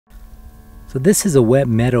So this is a wet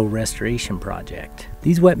meadow restoration project.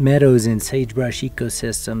 These wet meadows in sagebrush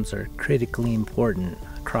ecosystems are critically important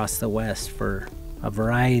across the West for a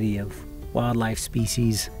variety of wildlife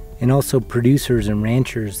species and also producers and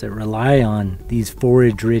ranchers that rely on these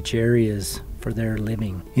forage-rich areas for their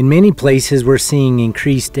living. In many places, we're seeing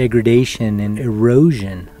increased degradation and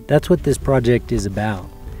erosion. That's what this project is about.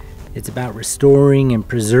 It's about restoring and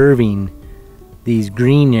preserving these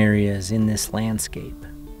green areas in this landscape.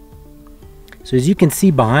 So as you can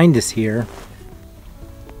see behind us here,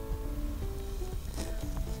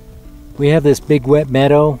 we have this big wet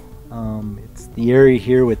meadow. It's the area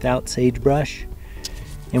here without sagebrush.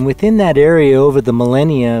 And within that area, over the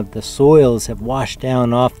millennia, the soils have washed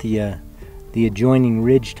down off the adjoining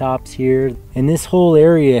ridge tops here. And this whole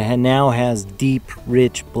area now has deep,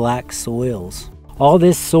 rich black soils. All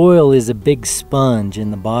this soil is a big sponge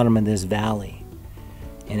in the bottom of this valley.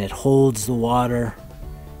 And it holds the water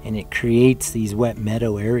and it creates these wet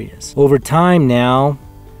meadow areas. Over time now,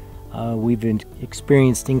 we've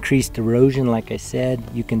experienced increased erosion. Like I said,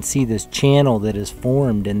 you can see this channel that is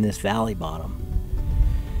formed in this valley bottom.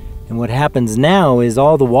 And what happens now is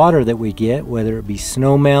all the water that we get, whether it be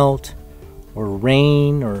snowmelt or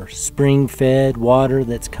rain or spring-fed water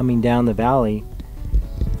that's coming down the valley,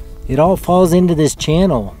 it all falls into this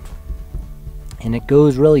channel and it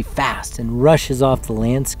goes really fast and rushes off the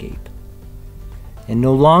landscape. And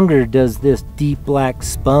no longer does this deep black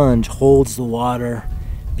sponge holds the water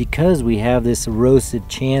because we have this erosive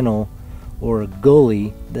channel or a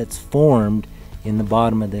gully that's formed in the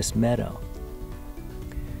bottom of this meadow.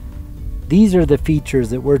 These are the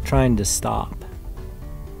features that we're trying to stop.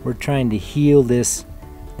 We're trying to heal this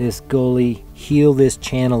gully, heal this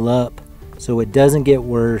channel up so it doesn't get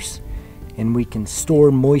worse and we can store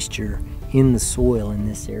moisture in the soil in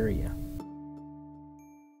this area.